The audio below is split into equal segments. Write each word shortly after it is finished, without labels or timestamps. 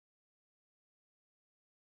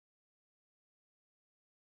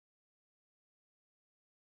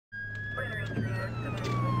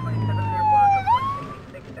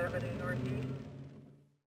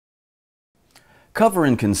Cover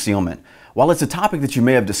and concealment. While it's a topic that you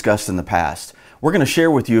may have discussed in the past, we're going to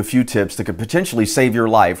share with you a few tips that could potentially save your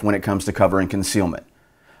life when it comes to cover and concealment.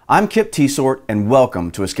 I'm Kip Teitsort, and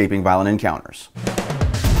welcome to Escaping Violent Encounters.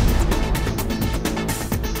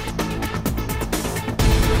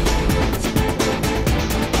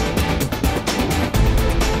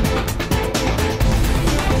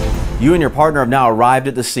 You and your partner have now arrived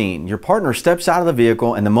at the scene. Your partner steps out of the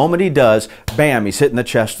vehicle, and the moment he does, bam, he's hit in the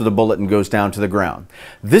chest with a bullet and goes down to the ground.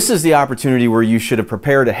 This is the opportunity where you should have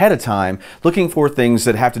prepared ahead of time, looking for things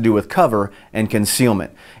that have to do with cover and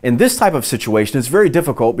concealment. In this type of situation, it's very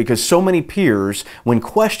difficult because so many peers, when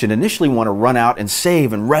questioned, initially want to run out and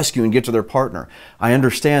save and rescue and get to their partner. I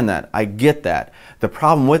understand that. I get that. The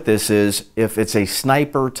problem with this is if it's a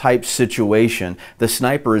sniper type situation, the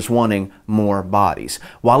sniper is wanting more bodies.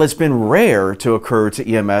 While it's been rare to occur to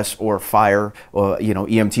EMS or fire, or,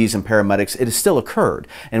 EMTs and paramedics, it has still occurred.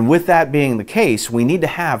 And with that being the case, we need to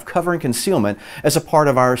have cover and concealment as a part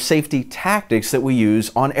of our safety tactics that we use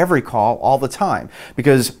on every call all the time,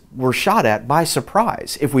 because we're shot at by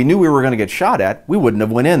surprise. If we knew we were going to get shot at, we wouldn't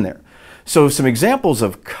have went in there. So some examples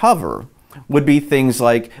of cover would be things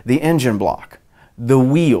like the engine block, the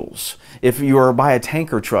wheels, if you are by a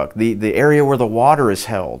tanker truck, the area where the water is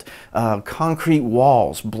held, concrete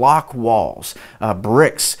walls, block walls,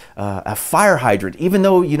 bricks, a fire hydrant. Even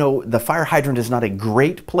though, the fire hydrant is not a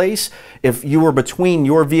great place, if you were between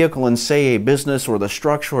your vehicle and, say, a business or the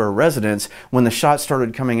structure or residence, when the shot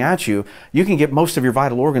started coming at you, you can get most of your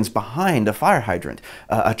vital organs behind a fire hydrant.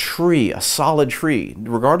 A tree, a solid tree,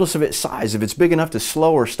 regardless of its size, if it's big enough to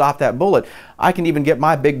slow or stop that bullet, I can even get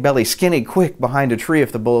my big belly skinny quick behind a tree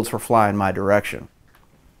if the bullets were flying my direction.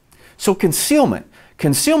 So concealment.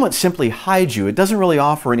 Concealment simply hides you. It doesn't really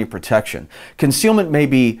offer any protection. Concealment may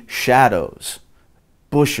be shadows,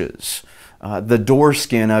 bushes, the door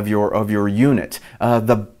skin of your unit.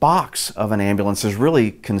 The box of an ambulance is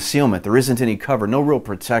really concealment. There isn't any cover, no real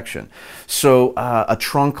protection. So a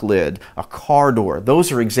trunk lid, a car door,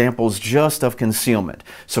 those are examples just of concealment.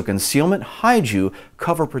 So concealment hides you,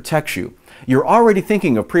 cover protects you. You're already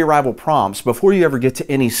thinking of pre-arrival prompts before you ever get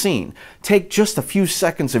to any scene. Take just a few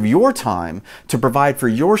seconds of your time to provide for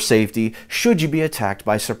your safety should you be attacked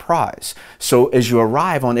by surprise. So as you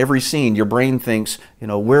arrive on every scene, your brain thinks,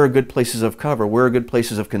 where are good places of cover? Where are good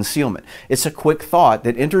places of concealment? It's a quick thought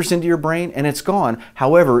that enters into your brain and it's gone.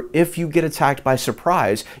 However, if you get attacked by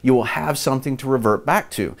surprise, you will have something to revert back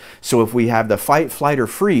to. So if we have the fight, flight, or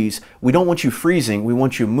freeze, we don't want you freezing, we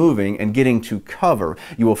want you moving and getting to cover.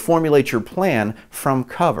 You will formulate your plan from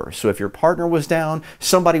cover. So if your partner was down,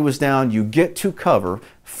 somebody was down, you get to cover,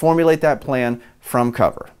 formulate that plan from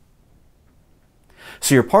cover.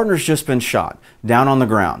 So your partner's just been shot, down on the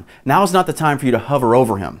ground. Now is not the time for you to hover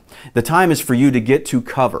over him. The time is for you to get to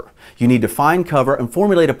cover. You need to find cover and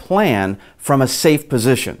formulate a plan from a safe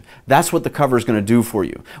position. That's what the cover is going to do for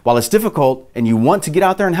you. While it's difficult and you want to get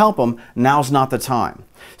out there and help him, now's not the time.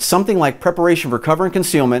 Something like preparation for cover and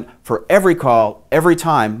concealment for every call, every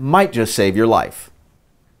time, might just save your life.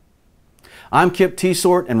 I'm Kip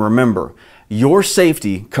Teitsort, and remember, your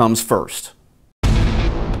safety comes first.